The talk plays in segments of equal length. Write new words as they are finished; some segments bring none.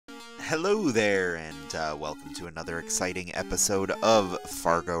Hello there, and welcome to another exciting episode of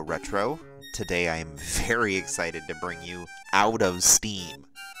Fargo Retro. Today I am very excited to bring you Out of Steam,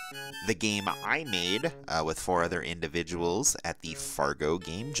 the game I made with four other individuals at the Fargo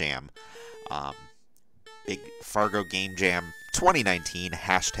Game Jam. Big Fargo Game Jam 2019,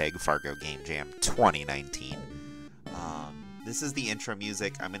 hashtag Fargo Game Jam 2019. This is the intro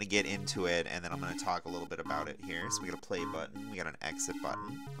music. I'm going to get into it, and then I'm going to talk a little bit about it here. So we got a play button. We got an exit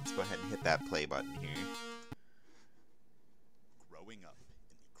button. Let's go ahead and hit that play button here. Growing up in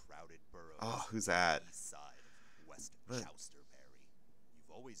the crowded boroughs Who's that? east side of West Chousterberry, you've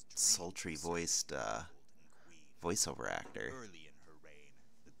always dreamed Sultry of voiced serving the Golden Queen. voiceover actor. Early in her reign,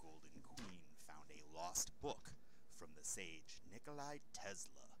 the Golden Queen found a lost book from the sage Nikolai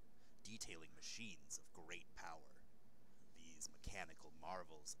Tesla, detailing machines of great power. These mechanical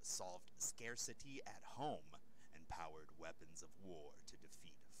marvels solved scarcity at home and powered weapons of war to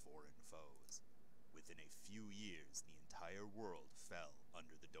defeat foreign foes. Within a few years, the entire world fell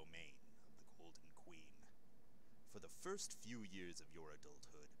under the domain of the Golden Queen. For the first few years of your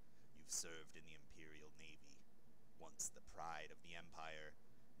adulthood, you've served in the Imperial Navy. Once the pride of the Empire,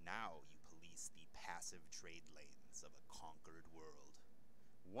 now you police the passive trade lanes of a conquered world.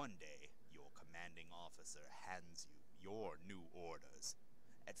 One day, your commanding officer hands you your new orders.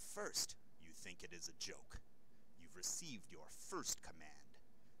 At first, you think it is a joke. You've received your first command,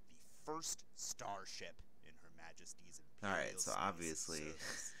 the first starship in Her Majesty's Imperial Alright, so Space obviously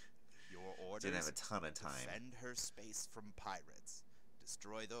Service. Your orders: didn't have a ton of time. defend her space from pirates,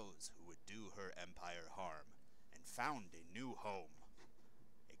 destroy those who would do her empire harm, and found a new home.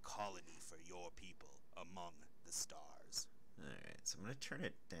 A colony for your people among the stars. Alright, so I'm going to turn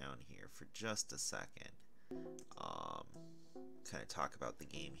it down here for just a second. Kind of talk about the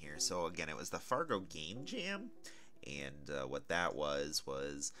game here. So again, it was the Fargo Game Jam, and what that was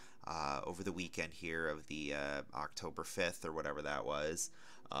over the weekend here of the October 5th or whatever that was,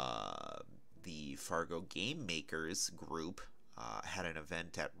 the Fargo Game Makers group had an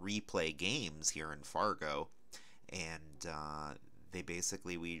event at Replay Games here in Fargo, and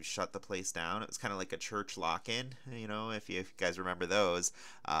we shut the place down. It was kind of like a church lock-in, you know, if you guys remember those.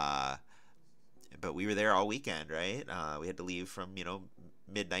 But we were there all weekend, right? We had to leave from,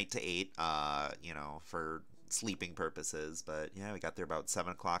 midnight to 8, for sleeping purposes. But, yeah, we got there about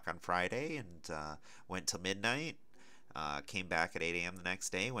 7 o'clock on Friday and went till midnight. Came back at 8 a.m. the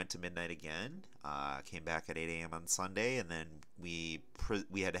next day, went to midnight again. Came back at 8 a.m. on Sunday, and then we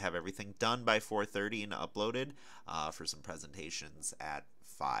had to have everything done by 4:30 and uploaded for some presentations at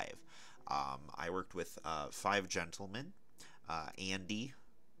 5. I worked with 5 gentlemen, Andy,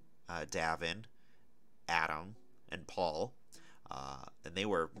 Davin, Adam, and Paul, and they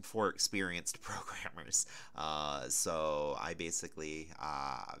were 4 experienced programmers. So I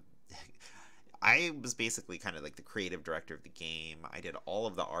was basically kind of like the creative director of the game. I did all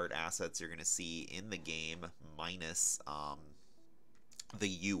of the art assets you're going to see in the game, minus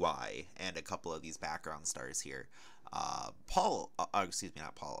the UI and a couple of these background stars here.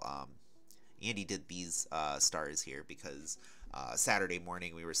 Andy did these stars here because Saturday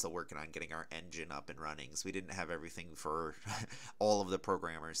morning we were still working on getting our engine up and running, so we didn't have everything for all of the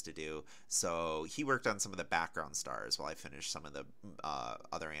programmers to do. So he worked on some of the background stars while I finished some of the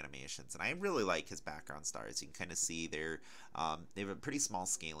other animations, and I really like his background stars. You can kind of see they have a pretty small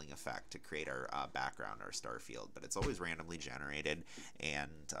scaling effect to create our background, our star field, but it's always randomly generated, and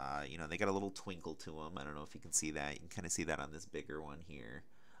they got a little twinkle to them. I don't know if you can see that. You can kind of see that on this bigger one here.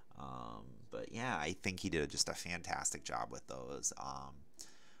 But yeah, I think he did just a fantastic job with those.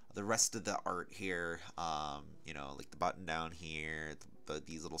 The rest of the art here, like the button down here,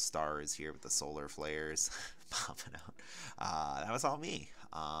 these little stars here with the solar flares popping out, that was all me.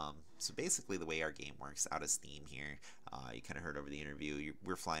 So basically the way our game works out of Steam here, you kind of heard over the interview,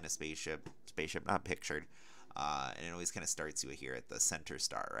 we're flying a spaceship not pictured, and it always kind of starts you here at the center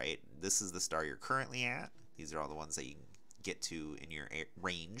star, right? This is the star you're currently at. These are all the ones that you can get to in your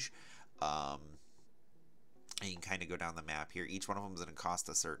range, and you can kind of go down the map here. Each one of them is going to cost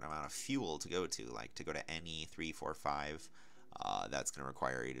a certain amount of fuel to go to, like to go to any 3, 4, 5. That's going to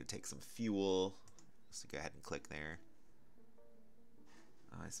require you to take some fuel. So go ahead and click there.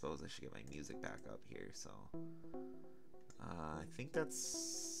 I suppose I should get my music back up here. So I think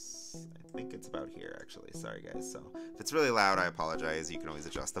it's about here actually. Sorry guys. So if it's really loud, I apologize. You can always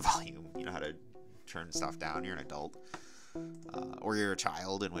adjust the volume. You know how to turn stuff down. You're an adult. or you're a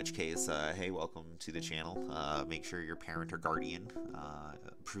child, in which case, hey, welcome to the channel. Make sure your parent or guardian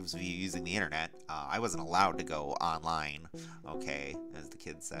approves of you using the internet. I wasn't allowed to go online, okay, as the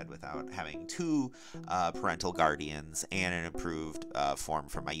kid said, without having two parental guardians and an approved form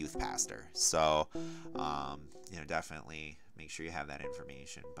from my youth pastor. So, definitely make sure you have that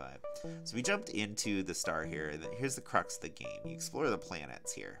information. But so we jumped into the star here. Here's the crux of the game. You explore the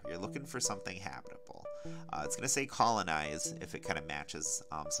planets here. You're looking for something habitable. It's going to say colonize if it kind of matches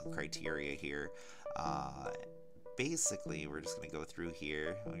some criteria here. Basically, we're just going to go through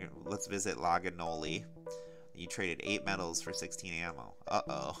here. Let's visit Laganoli. You traded 8 metals for 16 ammo.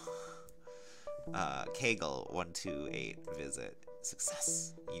 Uh-oh. Kegel 128 visit.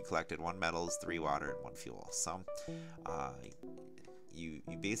 Success. You collected 1 metals, 3 water, and 1 fuel. So, you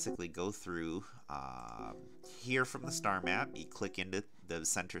basically go through here from the star map. You click into the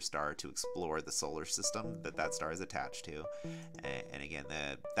center star to explore the solar system that star is attached to, and again,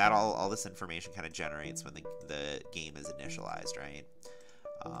 all this information kind of generates when the game is initialized, right?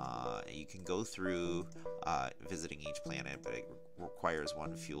 You can go through visiting each planet, but it requires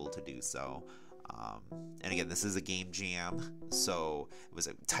 1 fuel to do so. And again, this is a game jam, so it was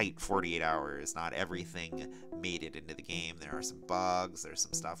a tight 48 hours. Not everything made it into the game. There are some bugs. There's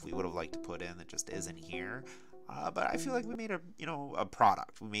some stuff we would have liked to put in that just isn't here. But I feel like we made a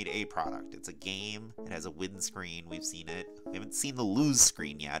product. We made a product. It's a game. It has a win screen. We've seen it. We haven't seen the lose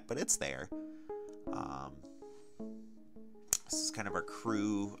screen yet, but it's there. This is kind of our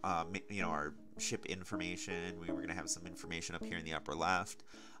crew, our ship information. We were going to have some information up here in the upper left.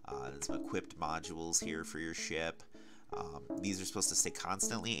 There's some equipped modules here for your ship. These are supposed to stay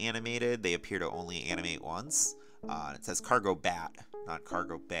constantly animated. They appear to only animate once. It says cargo bat, not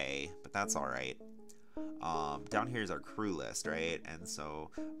cargo bay, but that's all right. Down here is our crew list, right? And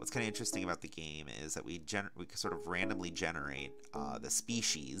so what's kind of interesting about the game is that we sort of randomly generate the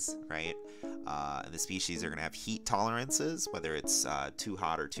species, right? And the species are going to have heat tolerances, whether it's too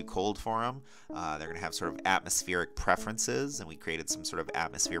hot or too cold for them. They're going to have sort of atmospheric preferences, and we created some sort of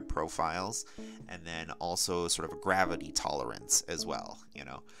atmosphere profiles, and then also sort of a gravity tolerance as well,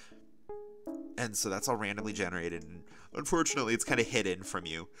 And so that's all randomly generated, and unfortunately it's kind of hidden from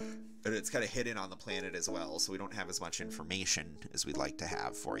you. And it's kind of hidden on the planet as well, so we don't have as much information as we'd like to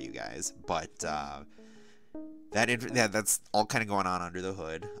have for you guys. But that's all kind of going on under the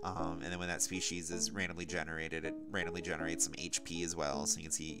hood. And then when that species is randomly generated, it randomly generates some HP as well. So you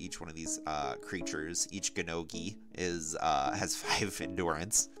can see each one of these creatures, each Ganogi has 5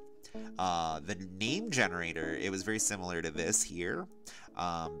 endurance. The name generator, it was very similar to this here.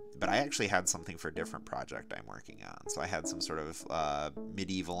 But I actually had something for a different project I'm working on. So I had some sort of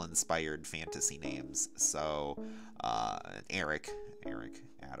medieval-inspired fantasy names. So Eric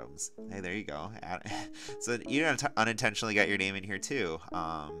Adams. Hey, there you go. So you unintentionally got your name in here too.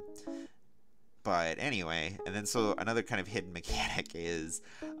 But anyway, and then so another kind of hidden mechanic is,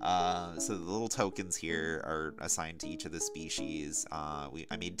 so the little tokens here are assigned to each of the species.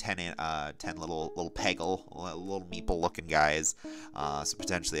 I made 10 little peggle, little meeple-looking guys. So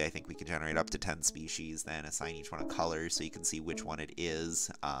potentially, I think we could generate up to 10 species, then assign each one a color so you can see which one it is,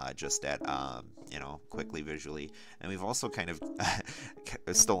 just at quickly visually. And we've also kind of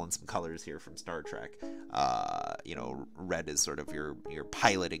stolen some colors here from Star Trek. Red is sort of your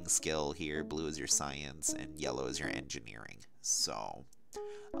piloting skill here. Blue is your science, and yellow is your engineering. So,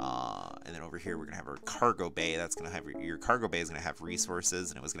 and then over here we're gonna have our cargo bay. That's gonna have your cargo bay is gonna have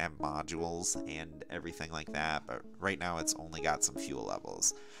resources, and it was gonna have modules and everything like that. But right now it's only got some fuel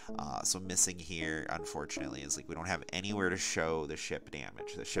levels. So missing here, unfortunately, is like we don't have anywhere to show the ship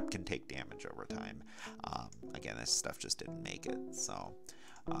damage. The ship can take damage over time. Again, this stuff just didn't make it. So.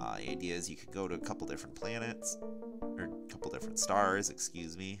 The idea is you could go to a couple different planets, or a couple different stars,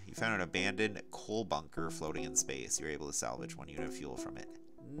 excuse me. You found an abandoned coal bunker floating in space. You're able to salvage 1 unit of fuel from it.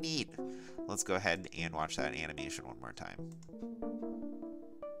 Neat! Let's go ahead and watch that animation one more time.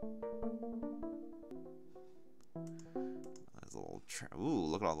 There's a little ooh,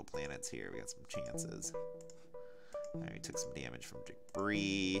 look at all the planets here. We got some chances. Alright, we took some damage from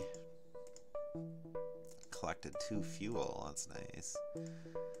debris. Collected 2 fuel. That's nice.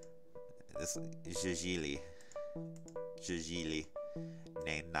 This Jajili.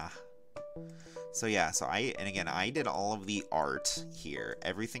 Nena. So yeah, I did all of the art here.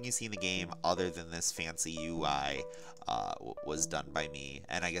 Everything you see in the game other than this fancy UI was done by me.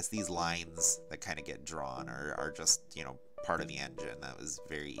 And I guess these lines that kind of get drawn are just, part of the engine. That was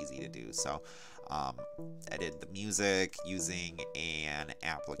very easy to do. So I did the music using an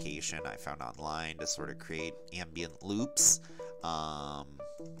application I found online to sort of create ambient loops.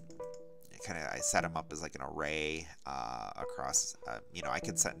 I set them up as like an array across. I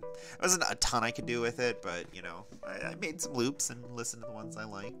could set. There wasn't a ton I could do with it, but I made some loops and listened to the ones I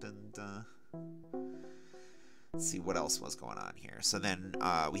liked, and let's see what else was going on here. So then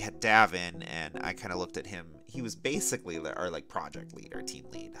we had Davin, and I kind of looked at him. He was basically our like project lead, our team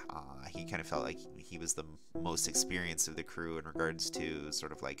lead. He kind of felt like he was the most experienced of the crew in regards to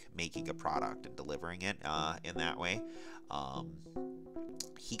sort of like making a product and delivering it in that way.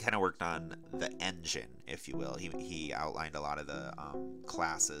 He kind of worked on the engine, if you will. He outlined a lot of the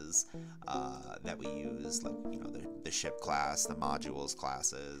classes that we use, like the ship class, the modules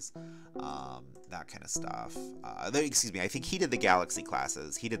classes, that kind of stuff. Excuse me, I think he did the galaxy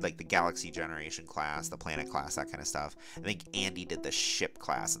classes. He did like the galaxy generation class, the planet class, that kind of stuff. I think Andy did the ship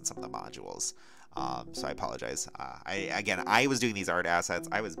class and some of the modules. So I apologize. I was doing these art assets.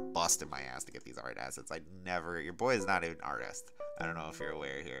 I was busting my ass to get these art assets. Your boy is not an artist. I don't know if you're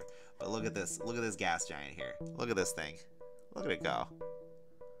aware here, but look at this. Look at this gas giant here. Look at this thing. Look at it go.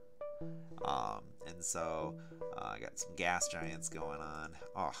 And so I got some gas giants going on.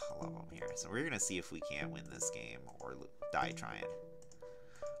 Oh, I love them here. So we're gonna see if we can't win this game or die trying.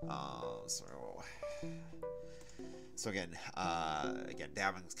 So again,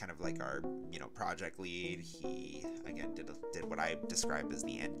 Davin's kind of like our, project lead. He again did what I described as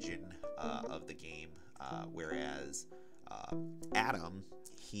the engine of the game, whereas Adam,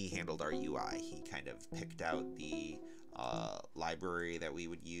 he handled our UI. He kind of picked out the library that we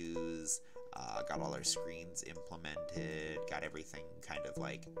would use, got all our screens implemented, got everything kind of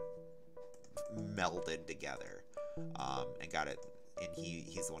like melded together, and got it. And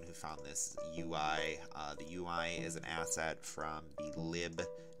he's the one who found this UI. The UI is an asset from the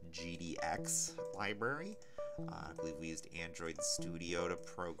libgdx library. I believe we used Android Studio to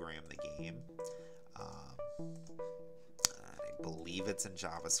program the game. I believe it's in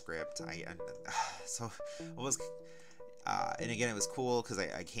JavaScript. And again, it was cool because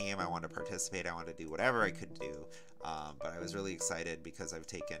I came, I wanted to participate, I wanted to do whatever I could do. But I was really excited because I've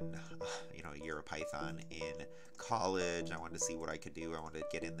taken, a year of Python in college. I wanted to see what I could do. I wanted to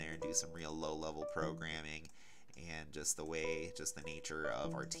get in there and do some real low-level programming. And just the nature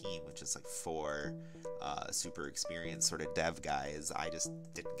of our team, which is like 4 super experienced sort of dev guys, I just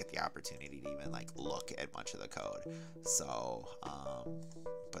didn't get the opportunity to even like look at much of the code. So,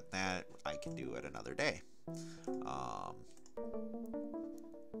 but that I can do at another day. I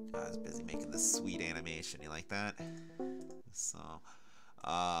was busy making this sweet animation. You like that? So,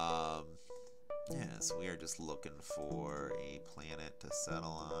 so we are just looking for a planet to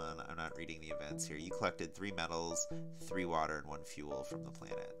settle on. I'm not reading the events here. You collected 3 metals, 3 water, and 1 fuel from the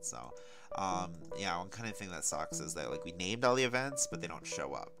planet. So, one kind of thing that sucks is that like we named all the events, but they don't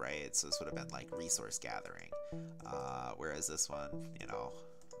show up, right? So this would have been like resource gathering. Whereas this one,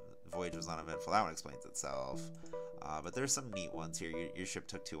 Voyage was uneventful. That one explains itself. But there's some neat ones here. Your ship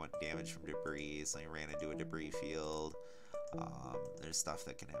took 2 damage from debris, so you ran into a debris field. There's stuff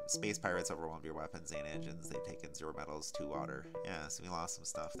that can have space pirates overwhelmed your weapons and engines. They've taken 0 metals, 2 water. Yeah, so we lost some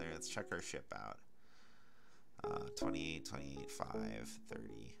stuff there. Let's check our ship out. 28, 5,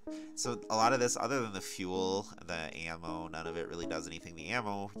 30. So a lot of this, other than the fuel, the ammo, none of it really does anything. The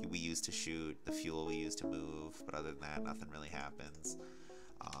ammo we use to shoot, the fuel we use to move, but other than that, nothing really happens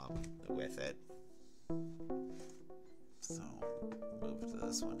with it. So move to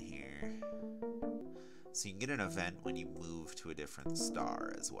this one here. So you can get an event when you move to a different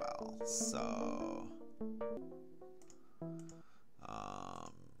star as well. So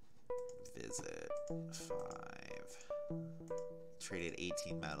visit 5. Traded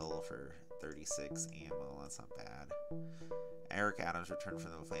 18 metal for 36 ammo. That's not bad. Eric Adams returned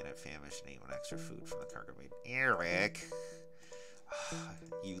from the planet famished and ate 1 extra food from the cargo bay. Eric,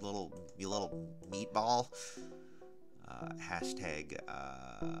 you little meatball. Hashtag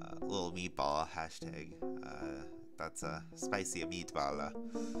little meatball. Hashtag that's a spicy meatball.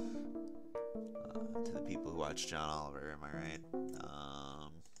 To the people who watch John Oliver, am I right?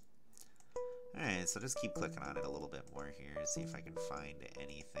 Alright, so just keep clicking on it a little bit more here, see if I can find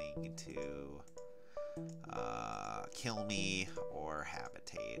anything to kill me or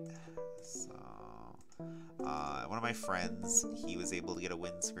habitate. So one of my friends, he was able to get a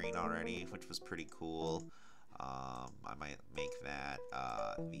windscreen already, which was pretty cool. I might make that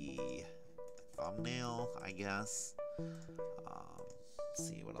the thumbnail, I guess. Let's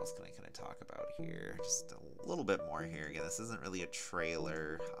see, what else can I kind of talk about here? Just a little bit more here. Again, this isn't really a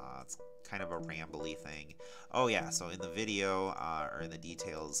trailer. It's kind of a rambly thing. Oh yeah, so in the video, or in the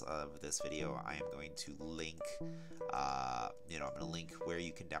details of this video, I am going to link, I'm going to link where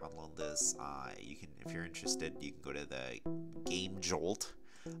you can download this. You can, if you're interested, you can go to the Game Jolt.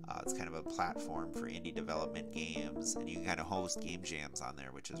 It's kind of a platform for indie development games, and you can kind of host game jams on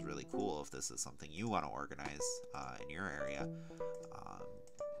there, which is really cool if this is something you want to organize in your area.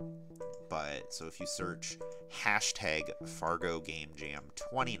 But so if you search hashtag Fargo Game Jam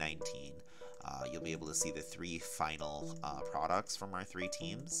 2019, you'll be able to see the 3 final products from our 3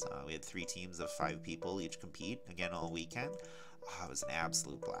 teams. We had 3 teams of 5 people each compete again all weekend. It was an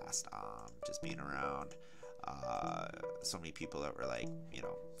absolute blast, just being around so many people that were like,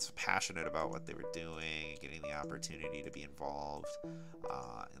 so passionate about what they were doing, getting the opportunity to be involved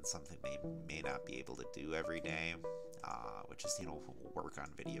in something they may not be able to do every day, which is, work on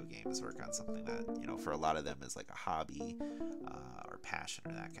video games, work on something that, for a lot of them is like a hobby or passion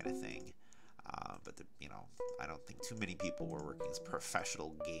or that kind of thing. But I don't think too many people were working as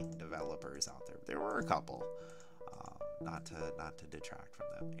professional game developers out there. There were a couple, not to detract from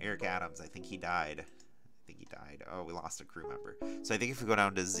them. Eric Adams, I think he died. Oh, we lost a crew member. So I think if we go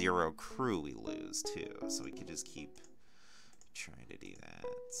down to 0 crew, we lose too. So we could just keep trying to do that.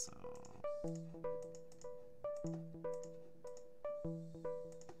 So.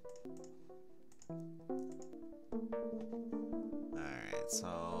 Alright,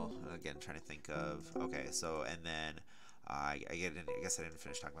 so again, trying to think of. Okay, so and then I guess I didn't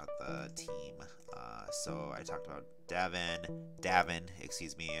finish talking about the team. So I talked about Davin,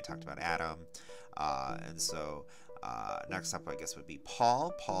 excuse me. I talked about Adam. And so next up, I guess, would be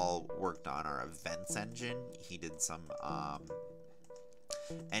Paul. Paul worked on our events engine. He did some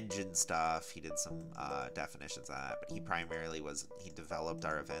engine stuff. He did some definitions of that, but he primarily developed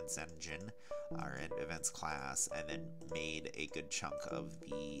our events engine, our events class, and then made a good chunk of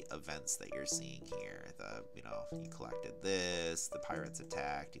the events that you're seeing here. You collected this, the pirates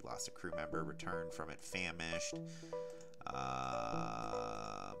attacked, you lost a crew member, returned from it famished.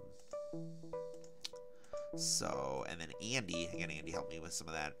 So, and then Andy helped me with some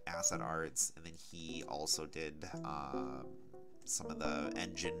of that asset arts, and then he also did some of the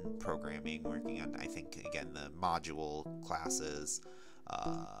engine programming, working on, I think, again, the module classes.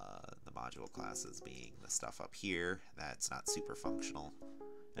 The module classes being the stuff up here that's not super functional.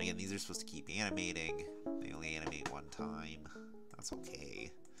 And again, these are supposed to keep animating. They only animate one time. That's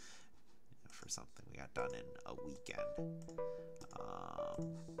okay for something we got done in a weekend.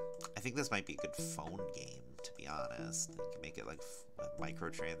 I think this might be a good phone game, to be honest. You can make it like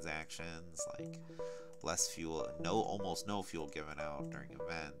microtransactions, like less fuel, almost no fuel given out during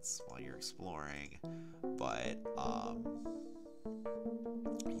events while you're exploring, but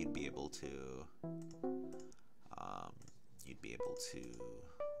you'd be able to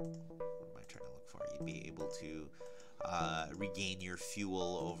what am I trying to look for? You'd be able to regain your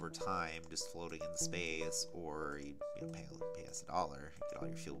fuel over time just floating in space, or you'd pay us $1, get all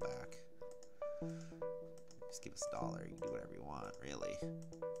your fuel back. Just give us $1, you can do whatever you want, really.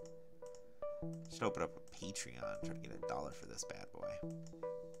 Should open up a Patreon, try to get $1 for this bad boy.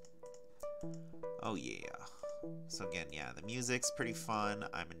 Oh yeah. So again, yeah, the music's pretty fun.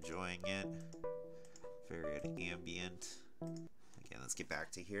 I'm enjoying it. Very ambient. Again, let's get back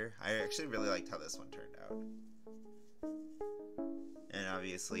to here. I actually really liked how this one turned out. And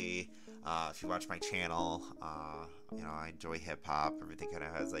obviously, if you watch my channel, I enjoy hip-hop. Everything kind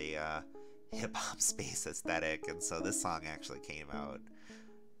of has a hip-hop space aesthetic, and so this song actually came out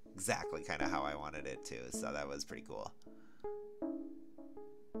exactly kind of how I wanted it to, so that was pretty cool.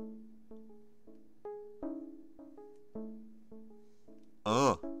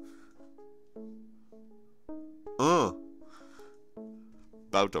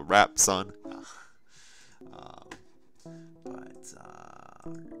 About to rap, son. We're gonna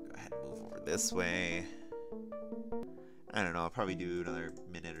go ahead and move over this way. I don't know, I'll probably do another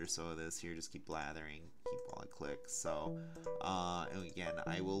minute or so of this here, just keep blathering, keep while I click. So, and again,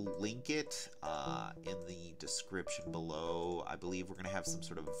 I will link it in the description below. I believe we're going to have some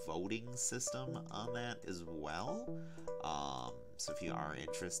sort of voting system on that as well. So if you are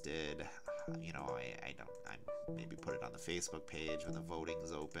interested, I maybe put it on the Facebook page when the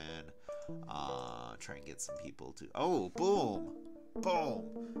voting's open. Try and get some people to, oh, boom,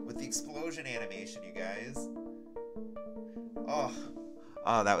 with the explosion animation, you guys.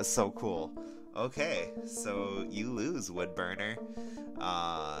 Oh, that was so cool. Okay, so you lose, Woodburner.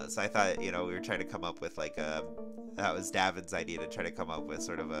 So I thought, we were trying to come up with that was Davin's idea, to try to come up with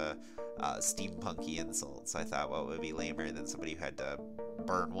sort of a steampunky insult. So I thought, what would be lamer than somebody who had to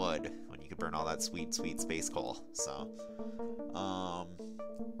burn wood when you could burn all that sweet, sweet space coal. So,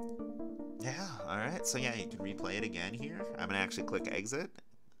 yeah, alright. So yeah, you can replay it again here. I'm going to actually click exit.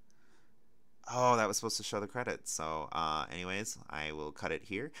 Oh, that was supposed to show the credits. So, anyways, I will cut it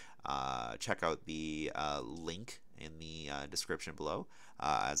here. Check out the link in the description below.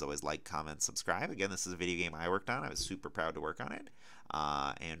 As always, like, comment, subscribe. Again, this is a video game I worked on. I was super proud to work on it.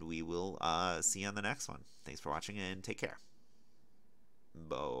 And we will see you on the next one. Thanks for watching and take care.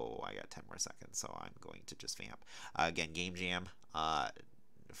 I got 10 more seconds, so I'm going to just vamp. Again, Game Jam,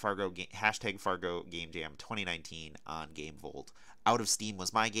 hashtag Fargo Game Jam 2019 on GameVolt. Out of Steam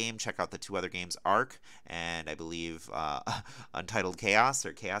was my game. Check out the 2 other games, Ark and I believe Untitled Chaos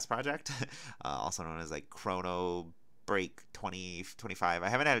or Chaos Project, also known as like Chrono Break 2025. I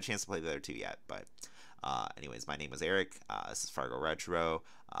haven't had a chance to play the other 2 yet, but anyways, my name was Eric. This is Fargo Retro.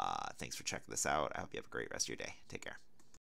 Thanks for checking this out. I hope you have a great rest of your day. Take care.